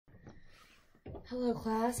Hello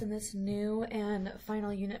class, in this new and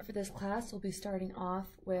final unit for this class, we'll be starting off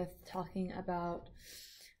with talking about,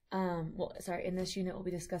 in this unit we'll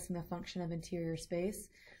be discussing the function of interior space.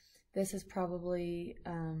 This is probably,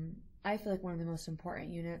 I feel like one of the most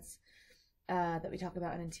important units that we talk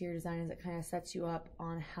about in interior design, as it kind of sets you up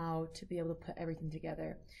on how to be able to put everything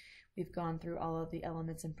together. We've gone through all of the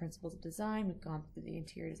elements and principles of design, we've gone through the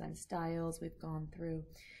interior design styles, we've gone through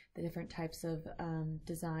the different types of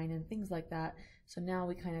design and things like that. So now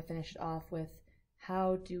we kind of finish it off with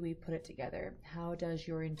how do we put it together? How does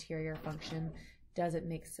your interior function? Does it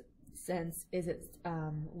make sense? Is it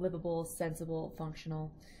livable, sensible,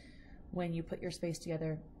 functional? When you put your space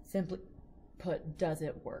together, simply put, does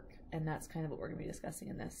it work? And that's kind of what we're going to be discussing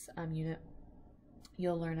in this unit.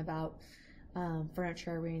 You'll learn about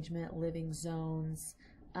furniture arrangement, living zones,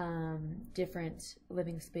 different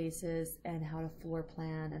living spaces, and how to floor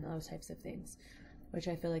plan and those types of things, which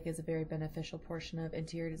I feel like is a very beneficial portion of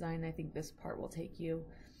interior design. And I think this part will take you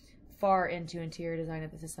far into interior design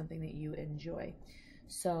if this is something that you enjoy.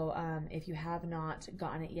 So if you have not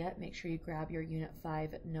gotten it yet, make sure you grab your Unit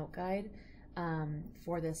 5 note guide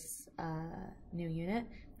for this new unit,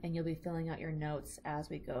 and you'll be filling out your notes as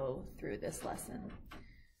we go through this lesson.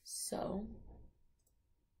 So,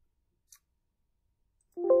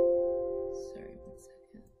 sorry, 1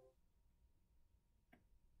 second.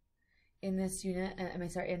 In this unit,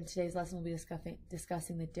 in today's lesson, we'll be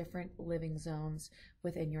discussing the different living zones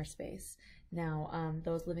within your space. Now,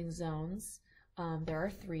 those living zones, there are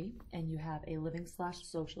 3, and you have a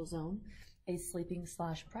living/social zone, a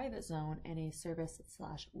sleeping/private zone, and a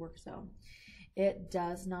service/work zone. It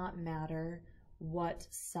does not matter what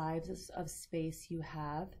size of space you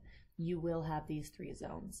have, you will have these 3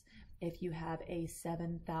 zones. If you have a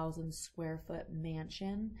 7,000 square foot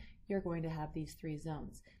mansion, you're going to have these 3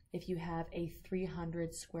 zones. If you have a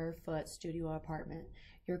 300 square foot studio apartment,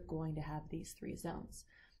 you're going to have these 3 zones.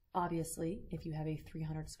 Obviously, if you have a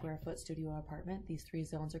 300 square foot studio apartment, these 3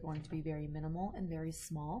 zones are going to be very minimal and very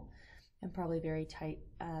small and probably very tight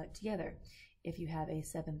together. If you have a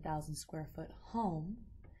 7,000 square foot home,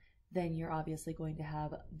 then you're obviously going to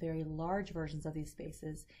have very large versions of these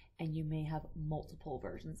spaces, and you may have multiple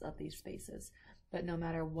versions of these spaces. But no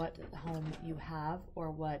matter what home you have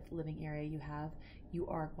or what living area you have, you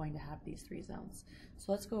are going to have these 3 zones.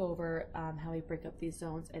 So let's go over how we break up these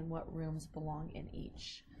zones and what rooms belong in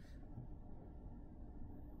each.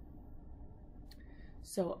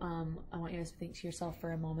 So I want you to think to yourself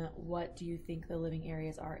for a moment, what do you think the living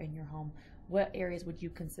areas are in your home? What areas would you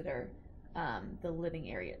consider the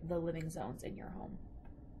living zones in your home?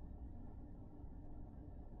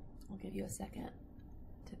 I'll give you a second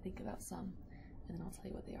to think about some, and then I'll tell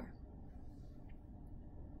you what they are.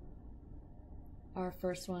 Our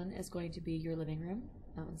first one is going to be your living room.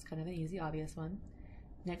 That one's kind of an easy, obvious one.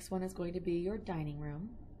 Next one is going to be your dining room.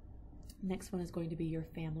 Next one is going to be your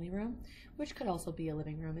family room, which could also be a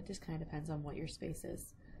living room. It just kind of depends on what your space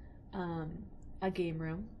is. A game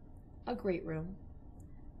room, a great room,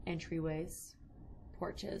 entryways,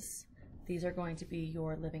 porches. These are going to be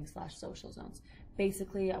your living/social zones.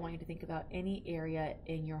 Basically, I want you to think about any area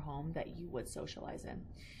in your home that you would socialize in.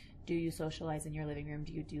 Do you socialize in your living room?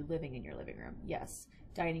 Do you do living in your living room? Yes.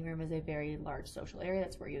 Dining room is a very large social area.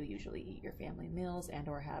 That's where you usually eat your family meals and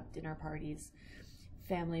or have dinner parties.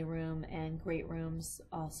 Family room and great rooms,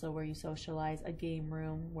 also where you socialize. A game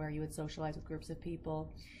room where you would socialize with groups of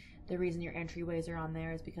people. The reason your entryways are on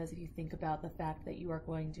there is because if you think about the fact that you are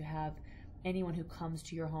going to have anyone who comes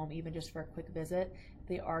to your home, even just for a quick visit,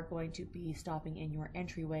 they are going to be stopping in your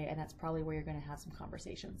entryway, and that's probably where you're going to have some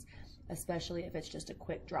conversations, especially if it's just a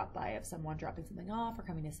quick drop by of someone dropping something off or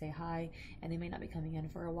coming to say hi, and they may not be coming in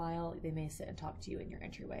for a while. They may sit and talk to you in your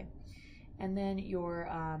entryway. And then your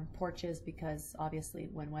porches, because obviously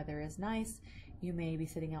when weather is nice, you may be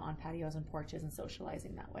sitting out on patios and porches and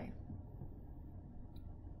socializing that way.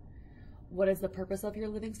 What is the purpose of your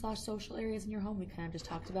living/social areas in your home? We kind of just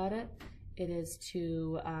talked about it. It is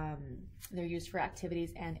to, they're used for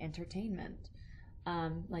activities and entertainment,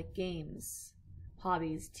 like games,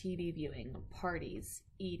 hobbies, TV viewing, parties,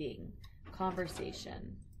 eating,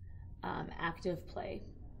 conversation, active play.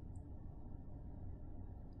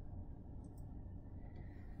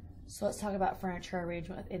 So let's talk about furniture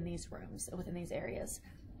arrangement within these rooms, within these areas.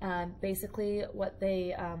 Basically, what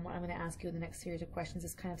I'm going to ask you in the next series of questions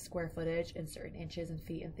is kind of square footage in certain inches and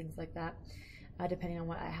feet and things like that, depending on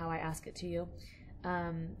how I ask it to you.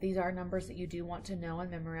 These are numbers that you do want to know and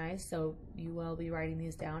memorize, so you will be writing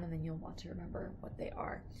these down, and then you'll want to remember what they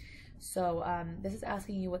are. So this is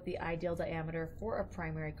asking you what the ideal diameter for a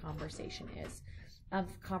primary conversation is.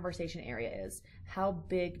 conversation area is. How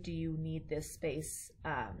big do you need this space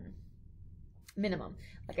minimum?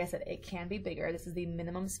 Like I said, it can be bigger. This is the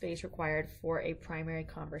minimum space required for a primary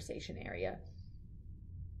conversation area.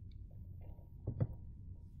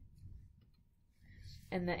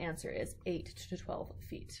 And the answer is 8 to 12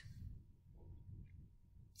 feet.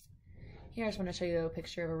 Here I just want to show you a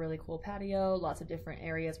picture of a really cool patio, lots of different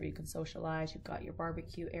areas where you can socialize. You've got your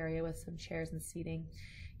barbecue area with some chairs and seating.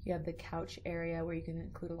 You have the couch area where you can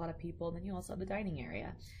include a lot of people. And then you also have the dining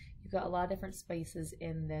area. You've got a lot of different spaces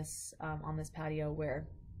in this on this patio where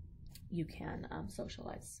you can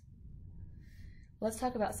socialize. Let's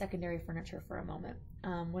talk about secondary furniture for a moment.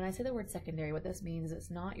 When I say the word secondary, what this means is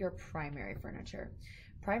it's not your primary furniture.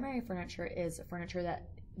 Primary furniture is furniture that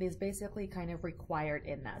is basically kind of required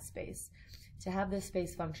in that space. To have this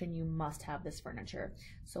space function, you must have this furniture.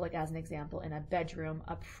 So like as an example, in a bedroom,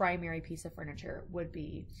 a primary piece of furniture would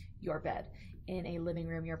be your bed. In a living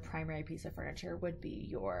room, your primary piece of furniture would be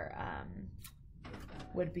your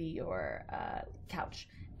couch.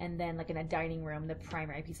 And then like in a dining room, the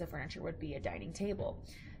primary piece of furniture would be a dining table.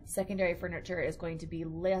 Secondary furniture is going to be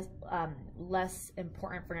less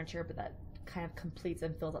important furniture, but that kind of completes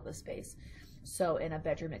and fills up the space. So in a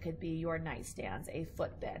bedroom, it could be your nightstands, a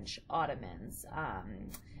foot bench, ottomans,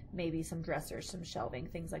 maybe some dressers, some shelving,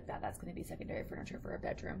 things like that. That's going to be secondary furniture for a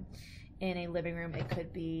bedroom. In a living room, it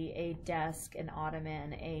could be a desk, an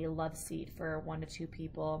ottoman, a love seat for 1 to 2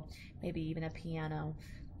 people, maybe even a piano.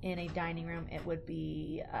 In a dining room, it would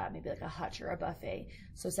be maybe like a hutch or a buffet.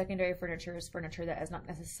 So secondary furniture is furniture that is not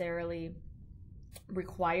necessarily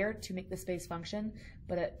required to make the space function,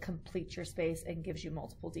 but it completes your space and gives you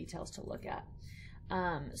multiple details to look at.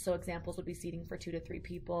 So examples would be seating for 2 to 3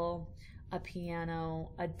 people, a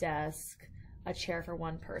piano, a desk, a chair for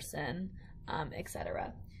 1 person,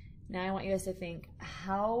 etc. Now I want you guys to think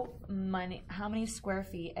how many square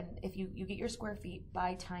feet, and if you get your square feet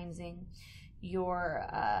by timesing your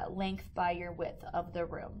length by your width of the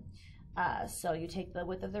room. So you take the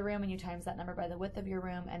width of the room and you times that number by the width of your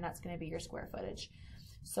room, and that's going to be your square footage.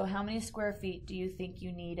 So how many square feet do you think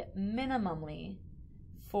you need minimally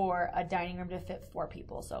for a dining room to fit 4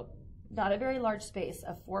 people? So not a very large space.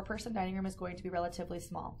 A 4-person dining room is going to be relatively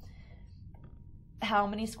small. How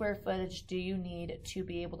many square footage do you need to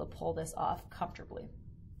be able to pull this off comfortably?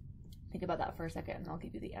 Think about that for a second and I'll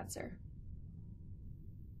give you the answer.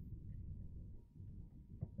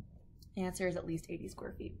 The answer is at least 80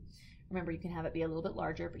 square feet. Remember, you can have it be a little bit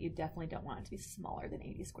larger, but you definitely don't want it to be smaller than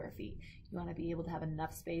 80 square feet. You want to be able to have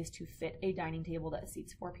enough space to fit a dining table that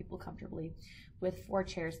seats 4 people comfortably with 4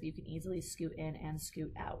 chairs so you can easily scoot in and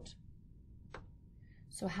scoot out.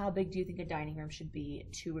 So how big do you think a dining room should be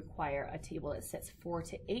to require a table that sits 4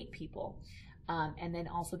 to 8 people, and then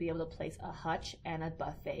also be able to place a hutch and a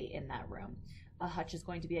buffet in that room? A hutch is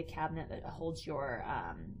going to be a cabinet that holds your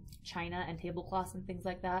china and tablecloths and things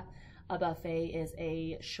like that. A buffet is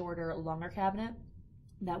a shorter, longer cabinet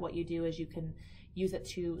that what you do is you can use it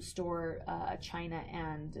to store china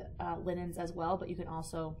and linens as well, but you can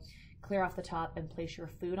also clear off the top and place your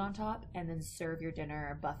food on top and then serve your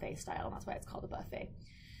dinner buffet style, and that's why it's called a buffet.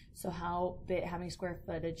 So how many square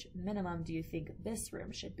footage minimum do you think this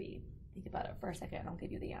room should be? Think about it for a second and I'll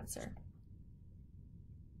give you the answer.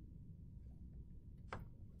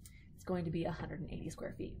 It's going to be 180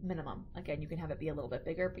 square feet minimum. Again, you can have it be a little bit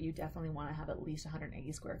bigger, but you definitely want to have at least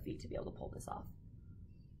 180 square feet to be able to pull this off.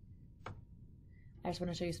 I just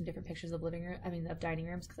want to show you some different pictures of of dining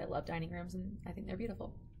rooms, because I love dining rooms and I think they're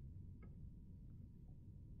beautiful.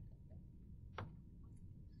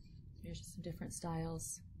 Here's just some different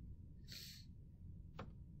styles.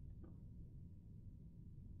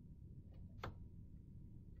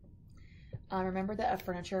 Remember that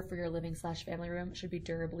furniture for your living/family room should be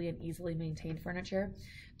durably and easily maintained furniture.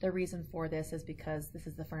 The reason for this is because this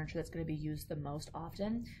is the furniture that's going to be used the most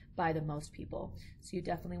often by the most people. So you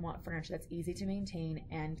definitely want furniture that's easy to maintain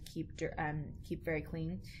and keep very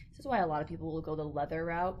clean. This is why a lot of people will go the leather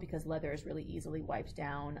route, because leather is really easily wiped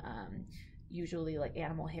down. Usually like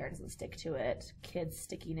animal hair doesn't stick to it. Kids'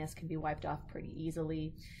 stickiness can be wiped off pretty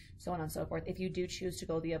easily, so on and so forth. If you do choose to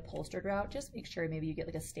go the upholstered route, just make sure maybe you get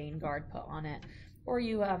like a stain guard put on it, or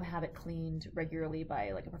you have it cleaned regularly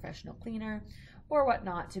by like a professional cleaner or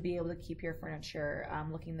whatnot to be able to keep your furniture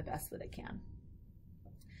looking the best that it can.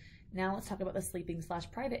 Now let's talk about the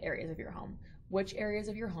sleeping/private areas of your home. Which areas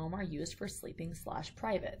of your home are used for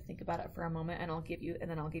sleeping/private? Think about it for a moment and then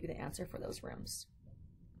I'll give you the answer for those rooms.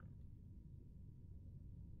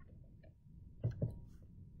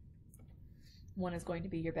 One is going to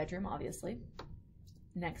be your bedroom, obviously.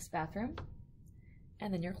 Next, bathroom,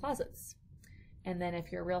 and then your closets. And then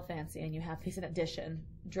if you're real fancy and you have these in addition,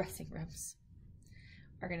 dressing rooms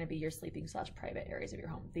are going to be your sleeping/private areas of your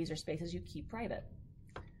home. These are spaces you keep private.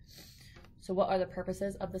 So what are the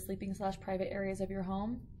purposes of the sleeping/private areas of your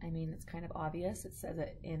home? I mean, it's kind of obvious. It says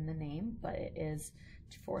it in the name, but it is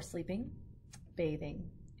for sleeping, bathing,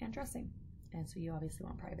 and dressing. And so you obviously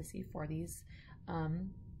want privacy for these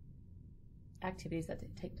activities that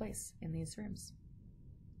take place in these rooms.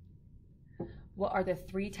 What are the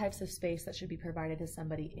 3 types of space that should be provided to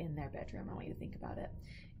somebody in their bedroom? I want you to think about it.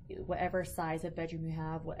 Whatever size of bedroom you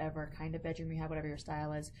have, whatever kind of bedroom you have, whatever your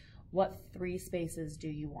style is, what 3 spaces do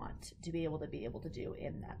you want to be able to do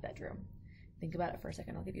in that bedroom? Think about it for a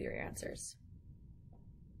second. I'll give you your answers.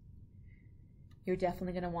 You're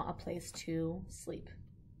definitely going to want a place to sleep,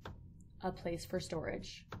 a place for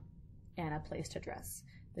storage, and a place to dress.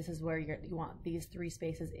 This is where you want these 3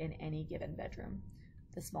 spaces in any given bedroom.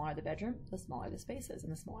 The smaller the bedroom, the smaller the spaces,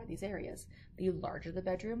 and the smaller these areas. The larger the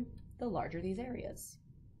bedroom, the larger these areas.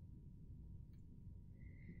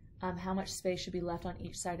 How much space should be left on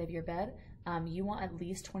each side of your bed? You want at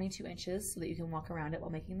least 22 inches so that you can walk around it while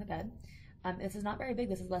making the bed. This is not very big.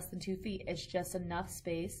 This is less than 2 feet. It's just enough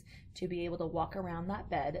space to be able to walk around that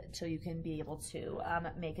bed till you can be able to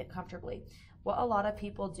make it comfortably. What a lot of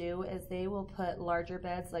people do is they will put larger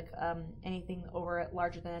beds, like anything over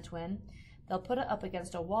larger than a twin. They'll put it up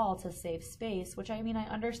against a wall to save space, which I mean, I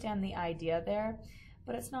understand the idea there,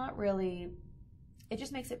 but it's not really, it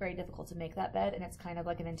just makes it very difficult to make that bed, and it's kind of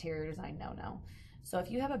like an interior design no-no. So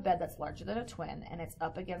if you have a bed that's larger than a twin and it's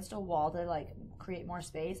up against a wall to like create more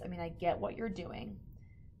space, I mean, I get what you're doing,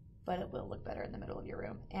 but it will look better in the middle of your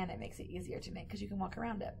room, and it makes it easier to make because you can walk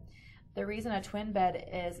around it. The reason a twin bed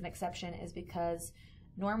is an exception is because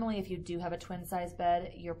normally if you do have a twin size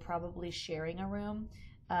bed, you're probably sharing a room.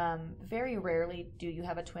 Very rarely do you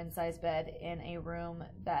have a twin size bed in a room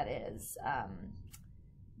that is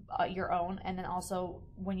your own. And then also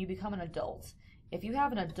when you become an adult, if you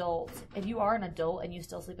are an adult and you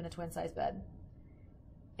still sleep in a twin size bed,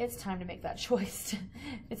 it's time to make that choice.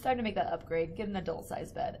 It's time to make that upgrade, get an adult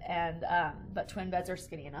size bed. And but twin beds are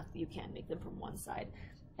skinny enough that you can make them from one side.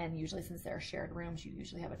 And usually, since they're shared rooms, you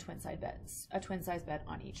usually have a twin size bed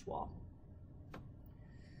on each wall.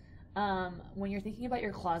 When you're thinking about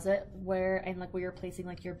your closet, where you're placing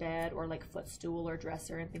like your bed or like footstool or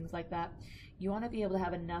dresser and things like that, you want to be able to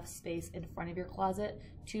have enough space in front of your closet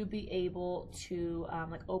to be able to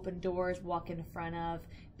like open doors, walk in front of,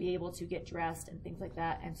 be able to get dressed and things like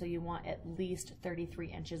that. And so you want at least 33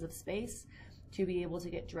 inches of space to be able to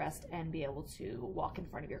get dressed and be able to walk in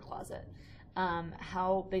front of your closet.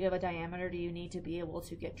 How big of a diameter do you need to be able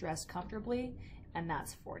to get dressed comfortably? And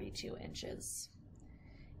that's 42 inches.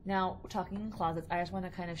 Now, talking closets, I just want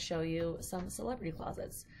to kind of show you some celebrity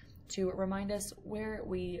closets to remind us where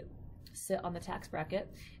we sit on the tax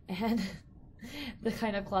bracket and the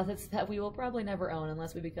kind of closets that we will probably never own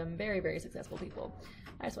unless we become very, very successful people.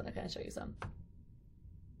 I just want to kind of show you some.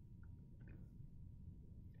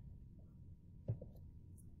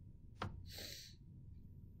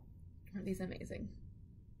 Aren't these amazing?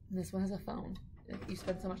 And this one has a phone. If you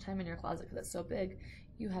spend so much time in your closet because it's so big,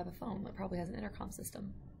 you have a phone that probably has an intercom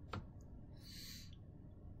system.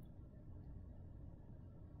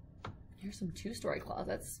 Here's some 2-story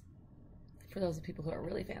closets for those people who are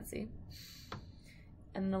really fancy.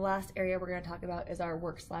 And the last area we're going to talk about is our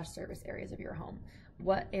work/service areas of your home.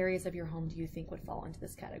 What areas of your home do you think would fall into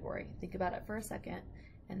this category? Think about it for a second,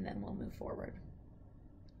 and then we'll move forward.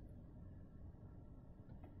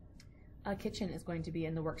 A kitchen is going to be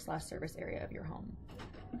in the work/service area of your home.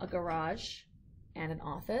 A garage and an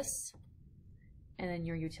office, and then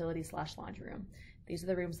your utility/laundry room. These are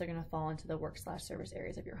the rooms that are going to fall into the work/service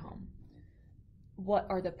areas of your home. What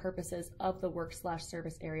are the purposes of the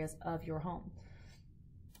work/service areas of your home?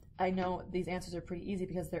 I know these answers are pretty easy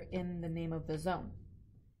because they're in the name of the zone.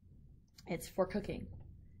 It's for cooking,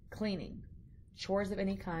 cleaning, chores of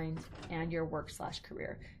any kind, and your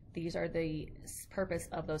work/career. These are the purpose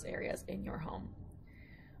of those areas in your home.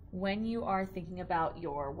 When you are thinking about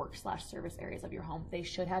your work/service areas of your home, they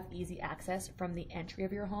should have easy access from the entry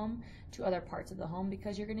of your home to other parts of the home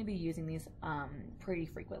because you're going to be using these pretty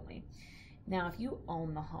frequently. Now, if you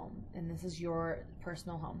own the home, and this is your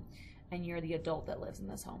personal home, and you're the adult that lives in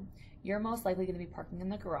this home, you're most likely going to be parking in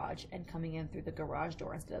the garage and coming in through the garage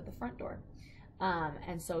door instead of the front door.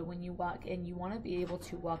 And so when you walk in, you want to be able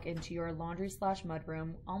to walk into your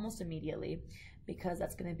laundry/mudroom almost immediately because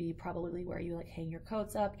that's going to be probably where you like hang your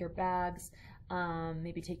coats up, your bags,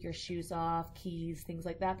 maybe take your shoes off, keys, things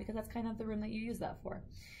like that, because that's kind of the room that you use that for.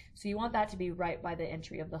 So you want that to be right by the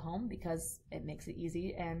entry of the home because it makes it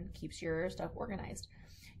easy and keeps your stuff organized.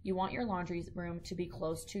 You want your laundry room to be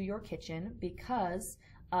close to your kitchen because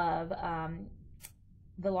of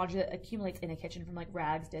the laundry that accumulates in a kitchen from like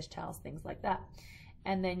rags, dish towels, things like that.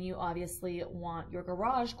 And then you obviously want your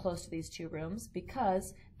garage close to these two rooms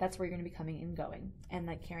because that's where you're going to be coming and going, and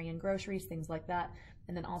like carrying groceries, things like that.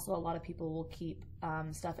 And then also a lot of people will keep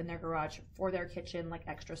stuff in their garage for their kitchen, like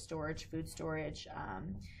extra storage, food storage,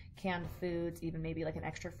 canned foods, even maybe like an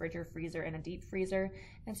extra fridge or freezer and a deep freezer.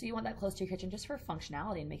 And so you want that close to your kitchen just for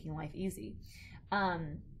functionality and making life easy.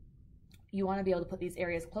 You want to be able to put these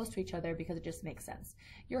areas close to each other because it just makes sense.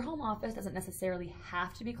 Your home office doesn't necessarily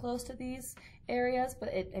have to be close to these areas, but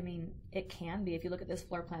it can be. If you look at this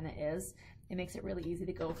floor plan, it makes it really easy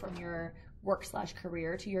to go from your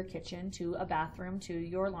work/career to your kitchen to a bathroom to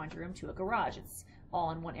your laundry room to a garage. It's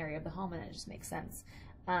all in one area of the home, and it just makes sense.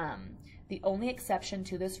 The only exception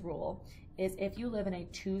to this rule is if you live in a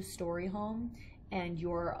 2-story home and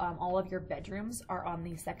your all of your bedrooms are on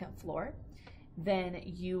the second floor, then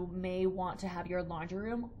you may want to have your laundry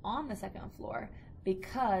room on the second floor,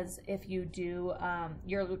 because if you do,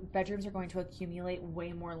 your bedrooms are going to accumulate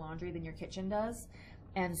way more laundry than your kitchen does.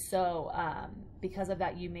 And so because of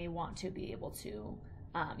that, you may want to be able to,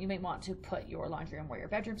 you may want to put your laundry room where your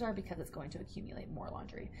bedrooms are because it's going to accumulate more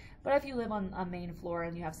laundry. But if you live on a main floor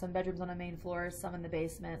and you have some bedrooms on a main floor, some in the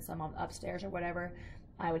basement, some on upstairs or whatever,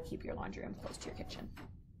 I would keep your laundry room close to your kitchen.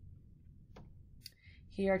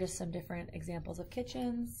 Here are just some different examples of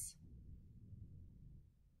kitchens.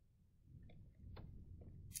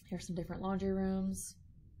 Here's some different laundry rooms.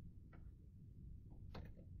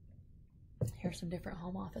 Here's some different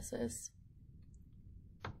home offices.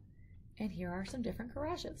 And here are some different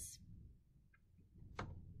garages.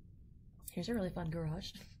 Here's a really fun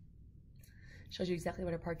garage. Shows you exactly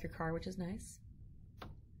where to park your car, which is nice.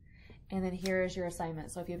 And then here is your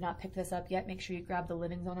assignment. So if you have not picked this up yet, make sure you grab the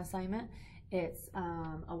Living Zone assignment. It's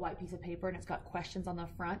a white piece of paper, and it's got questions on the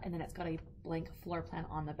front, and then it's got a blank floor plan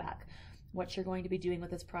on the back. What you're going to be doing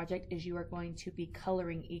with this project is you are going to be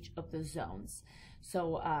coloring each of the zones.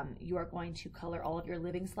 So you are going to color all of your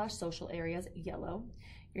living/social areas yellow.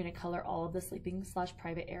 You're going to color all of the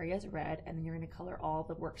sleeping/private areas red, and then you're going to color all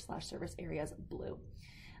the work/service areas blue.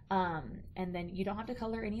 And then you don't have to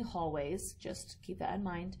color any hallways, just keep that in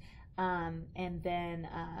mind. And then,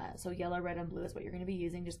 so yellow, red, and blue is what you're going to be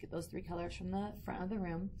using. Just get those 3 colors from the front of the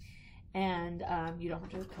room. And you don't have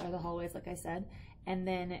to color the hallways, like I said. And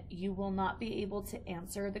then you will not be able to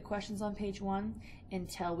answer the questions on page 1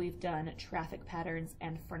 until we've done traffic patterns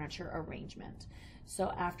and furniture arrangement.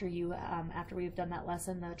 So after we've done that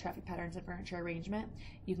lesson, the traffic patterns and furniture arrangement,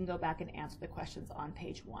 you can go back and answer the questions on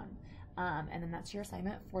page 1. And then that's your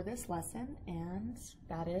assignment for this lesson, and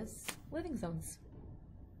that is Living Zones.